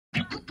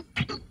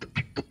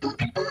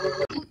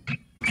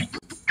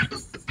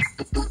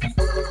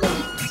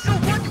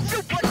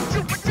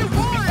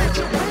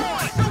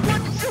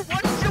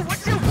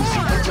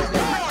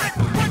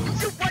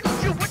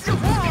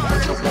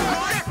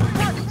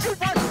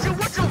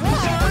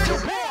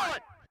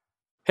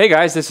Hey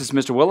guys, this is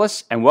Mr.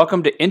 Willis, and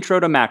welcome to Intro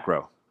to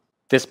Macro.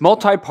 This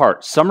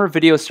multi-part summer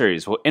video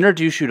series will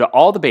introduce you to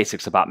all the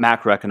basics about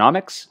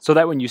macroeconomics so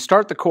that when you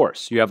start the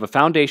course, you have a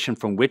foundation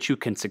from which you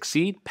can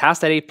succeed, pass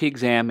that AP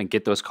exam, and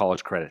get those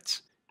college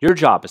credits. Your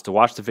job is to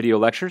watch the video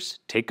lectures,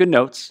 take good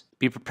notes,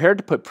 be prepared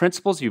to put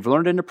principles you've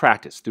learned into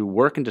practice through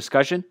work and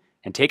discussion,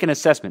 and take an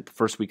assessment the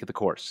first week of the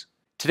course.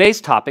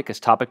 Today's topic is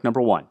topic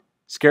number 1,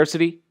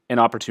 scarcity and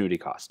opportunity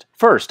cost.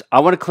 First,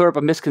 I want to clear up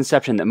a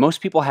misconception that most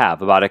people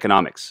have about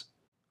economics.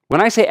 When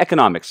I say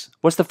economics,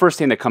 what's the first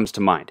thing that comes to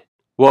mind?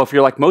 Well, if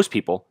you're like most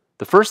people,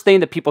 the first thing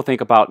that people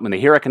think about when they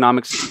hear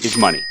economics is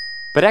money.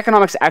 But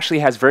economics actually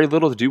has very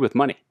little to do with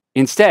money.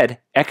 Instead,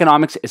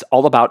 economics is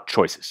all about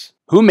choices.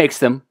 Who makes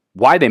them,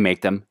 why they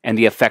make them, and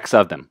the effects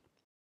of them.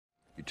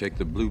 You take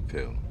the blue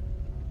pill,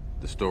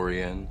 the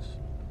story ends.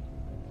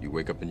 You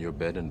wake up in your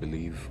bed and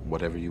believe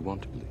whatever you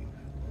want to believe.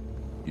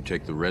 You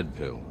take the red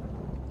pill,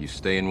 you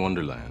stay in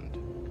Wonderland,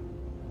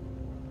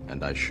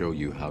 and I show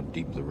you how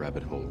deep the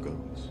rabbit hole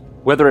goes.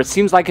 Whether it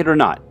seems like it or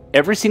not,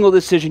 every single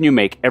decision you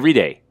make every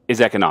day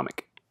is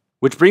economic.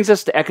 Which brings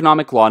us to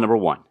economic law number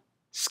 1.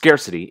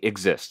 Scarcity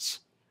exists.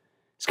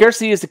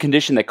 Scarcity is the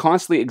condition that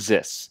constantly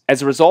exists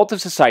as a result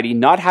of society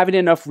not having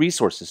enough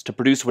resources to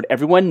produce what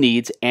everyone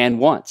needs and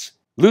wants.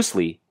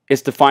 Loosely,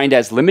 it's defined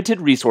as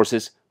limited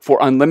resources for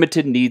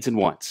unlimited needs and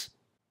wants.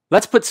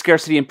 Let's put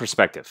scarcity in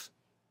perspective.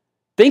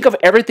 Think of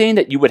everything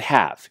that you would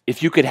have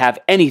if you could have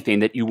anything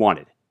that you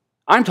wanted.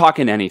 I'm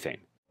talking anything.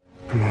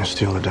 I'm gonna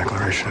steal the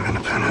Declaration of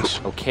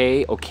Independence.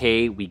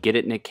 Okay, we get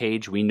it, Nick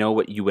Cage. We know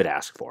what you would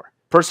ask for.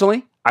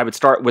 Personally, I would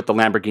start with the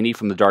Lamborghini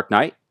from The Dark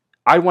Knight.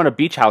 I'd want a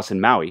beach house in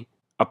Maui,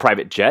 a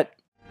private jet.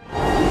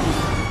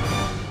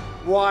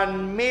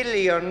 $1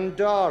 million.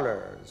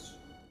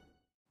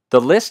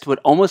 The list would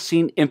almost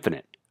seem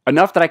infinite,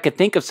 enough that I could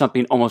think of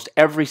something almost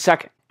every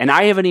second. And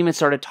I haven't even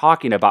started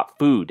talking about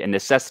food and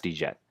necessities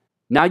yet.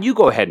 Now you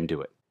go ahead and do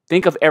it.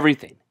 Think of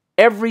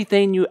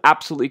everything you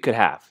absolutely could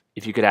have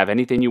if you could have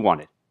anything you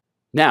wanted.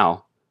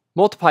 Now,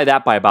 multiply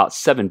that by about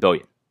 7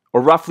 billion, or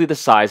roughly the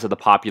size of the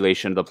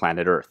population of the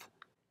planet Earth.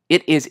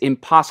 It is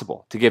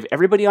impossible to give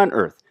everybody on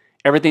Earth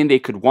everything they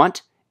could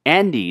want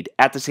and need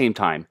at the same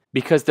time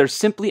because there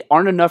simply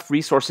aren't enough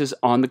resources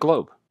on the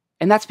globe.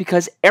 And that's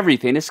because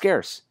everything is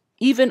scarce.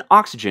 Even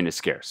oxygen is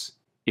scarce.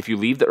 If you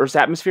leave the Earth's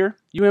atmosphere,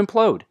 you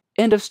implode.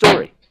 End of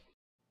story.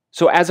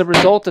 So as a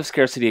result of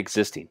scarcity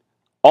existing,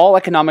 all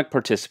economic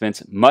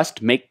participants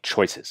must make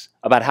choices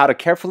about how to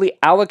carefully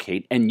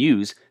allocate and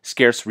use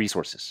scarce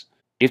resources.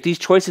 If these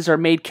choices are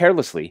made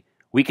carelessly,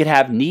 we could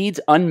have needs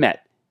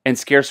unmet and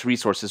scarce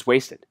resources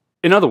wasted.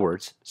 In other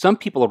words, some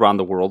people around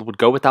the world would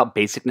go without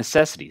basic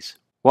necessities,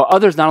 while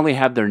others not only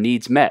have their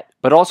needs met,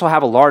 but also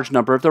have a large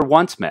number of their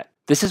wants met.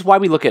 This is why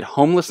we look at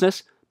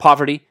homelessness,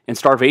 poverty, and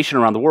starvation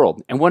around the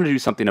world and want to do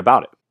something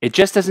about it. It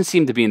just doesn't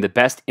seem to be in the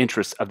best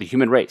interests of the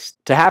human race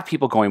to have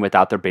people going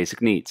without their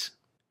basic needs.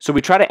 So we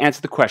try to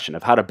answer the question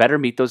of how to better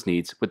meet those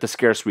needs with the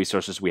scarce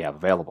resources we have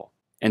available.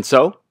 And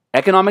so,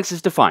 economics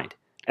is defined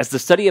as the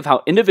study of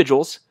how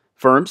individuals,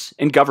 firms,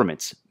 and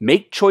governments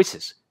make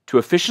choices to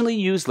efficiently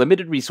use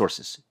limited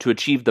resources to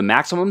achieve the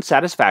maximum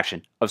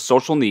satisfaction of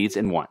social needs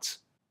and wants.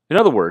 In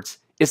other words,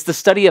 it's the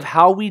study of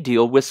how we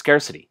deal with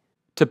scarcity.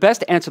 To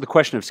best answer the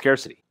question of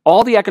scarcity,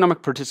 all the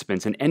economic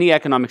participants in any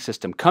economic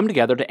system come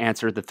together to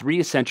answer the 3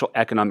 essential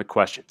economic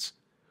questions.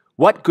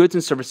 What goods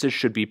and services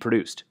should be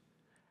produced?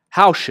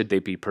 How should they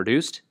be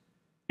produced?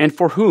 And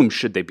for whom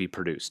should they be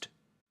produced?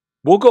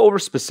 We'll go over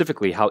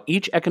specifically how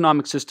each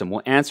economic system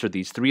will answer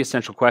these 3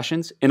 essential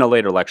questions in a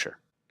later lecture.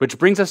 Which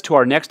brings us to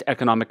our next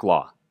economic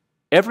law.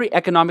 Every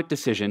economic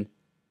decision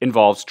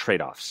involves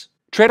trade-offs.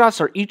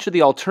 Trade-offs are each of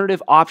the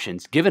alternative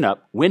options given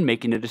up when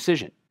making a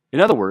decision. In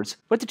other words,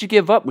 what did you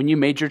give up when you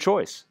made your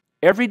choice?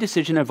 Every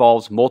decision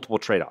involves multiple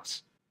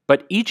trade-offs.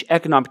 But each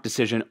economic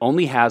decision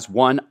only has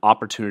one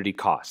opportunity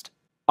cost.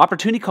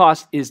 Opportunity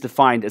cost is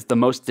defined as the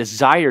most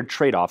desired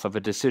trade-off of a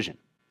decision.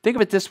 Think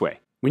of it this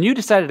way. When you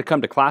decided to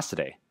come to class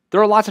today,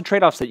 there are lots of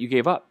trade-offs that you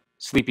gave up.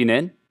 Sleeping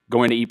in,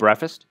 going to eat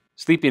breakfast,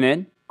 sleeping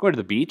in, going to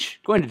the beach,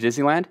 going to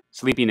Disneyland,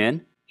 sleeping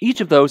in. Each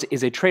of those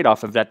is a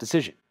trade-off of that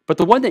decision. But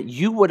the one that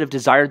you would have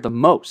desired the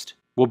most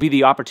will be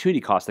the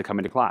opportunity cost of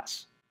coming to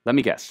class. Let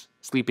me guess,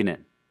 sleeping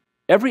in.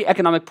 Every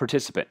economic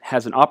participant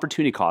has an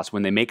opportunity cost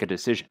when they make a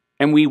decision,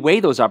 and we weigh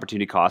those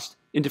opportunity costs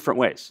in different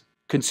ways.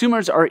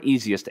 Consumers are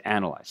easiest to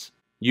analyze.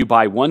 You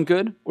buy one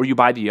good or you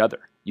buy the other.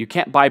 You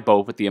can't buy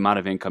both with the amount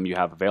of income you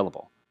have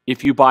available.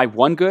 If you buy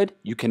one good,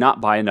 you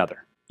cannot buy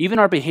another. Even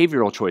our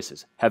behavioral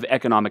choices have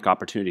economic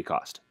opportunity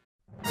cost.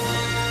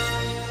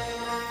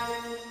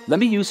 Let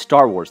me use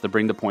Star Wars to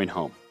bring the point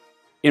home.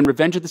 In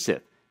Revenge of the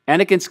Sith,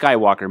 Anakin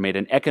Skywalker made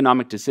an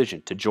economic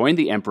decision to join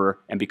the Emperor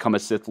and become a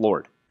Sith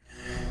Lord.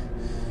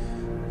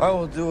 I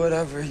will do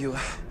whatever you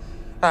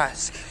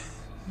ask.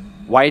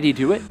 Why did he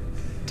do it?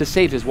 To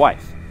save his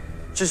wife.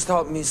 Just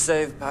help me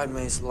save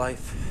Padme's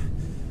life.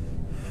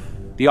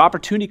 The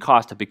opportunity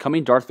cost of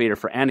becoming Darth Vader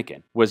for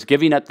Anakin was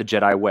giving up the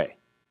Jedi way.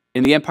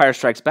 In The Empire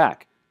Strikes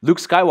Back, Luke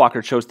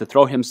Skywalker chose to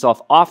throw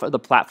himself off of the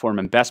platform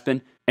in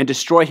Bespin and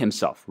destroy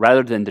himself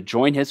rather than to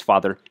join his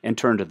father and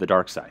turn to the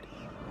dark side.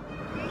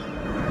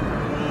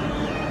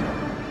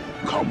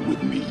 Come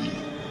with me.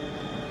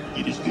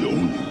 It is the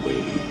only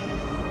way.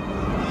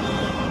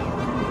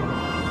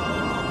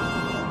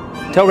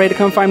 Tell Rey to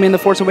come find me in The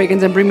Force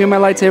Awakens and bring me my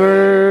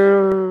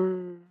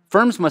lightsaber.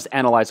 Firms must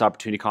analyze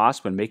opportunity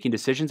costs when making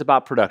decisions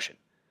about production.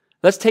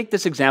 Let's take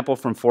this example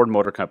from Ford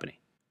Motor Company.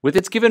 With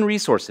its given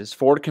resources,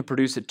 Ford can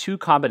produce at two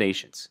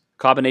combinations.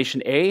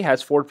 Combination A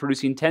has Ford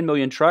producing 10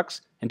 million trucks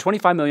and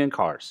 25 million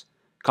cars.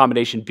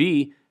 Combination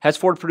B has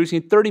Ford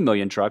producing 30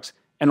 million trucks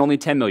and only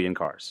 10 million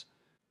cars.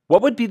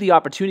 What would be the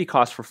opportunity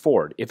cost for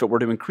Ford if it were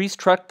to increase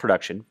truck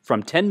production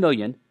from 10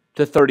 million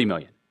to 30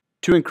 million?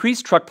 To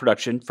increase truck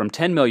production from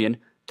 10 million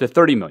to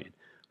 30 million,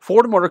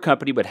 Ford Motor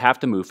Company would have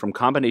to move from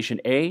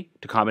combination A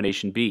to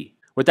combination B.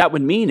 What that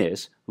would mean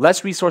is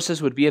less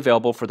resources would be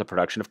available for the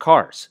production of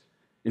cars.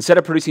 Instead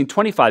of producing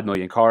 25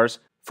 million cars,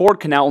 Ford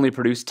can now only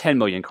produce 10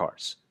 million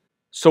cars.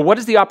 So what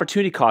is the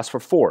opportunity cost for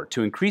Ford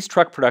to increase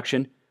truck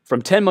production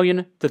from 10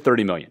 million to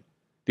 30 million?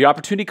 The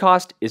opportunity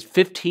cost is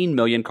 15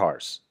 million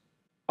cars.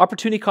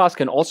 Opportunity costs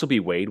can also be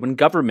weighed when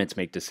governments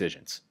make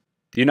decisions.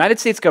 The United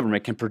States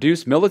government can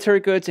produce military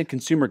goods and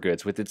consumer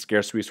goods with its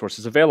scarce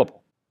resources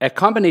available. At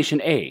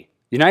combination A,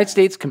 the United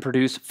States can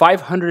produce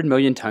 500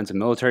 million tons of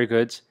military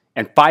goods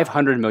and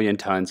 500 million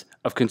tons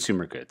of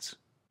consumer goods.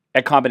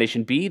 At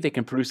combination B, they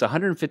can produce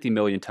 150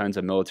 million tons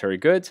of military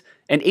goods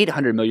and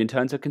 800 million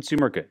tons of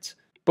consumer goods.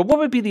 But what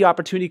would be the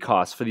opportunity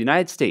cost for the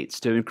United States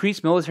to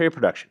increase military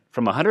production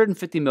from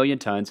 150 million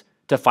tons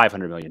to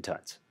 500 million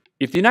tons?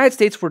 If the United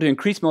States were to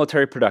increase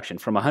military production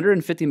from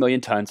 150 million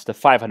tons to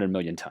 500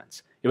 million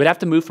tons, it would have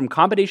to move from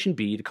combination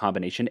B to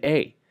combination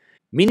A,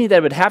 meaning that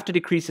it would have to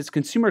decrease its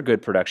consumer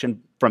good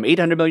production from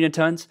 800 million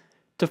tons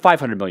to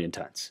 500 million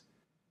tons.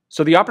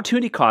 So the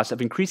opportunity cost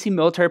of increasing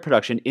military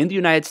production in the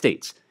United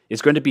States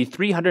is going to be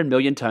 300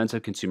 million tons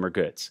of consumer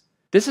goods.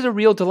 This is a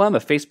real dilemma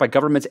faced by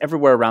governments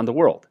everywhere around the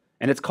world,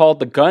 and it's called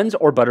the guns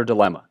or butter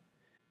dilemma.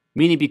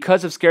 Meaning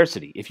because of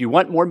scarcity, if you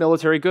want more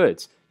military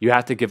goods, you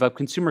have to give up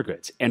consumer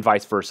goods, and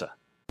vice versa.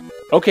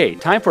 Okay,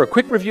 time for a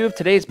quick review of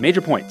today's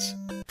major points.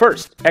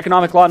 First,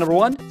 economic law number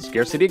 1,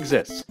 scarcity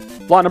exists.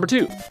 Law number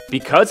 2,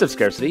 because of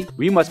scarcity,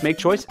 we must make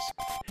choices.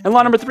 And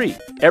law number 3,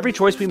 every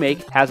choice we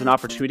make has an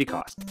opportunity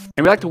cost.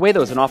 And we like to weigh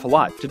those an awful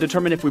lot to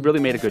determine if we really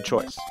made a good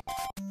choice.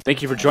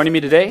 Thank you for joining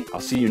me today. I'll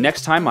see you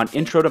next time on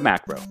Intro to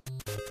Macro.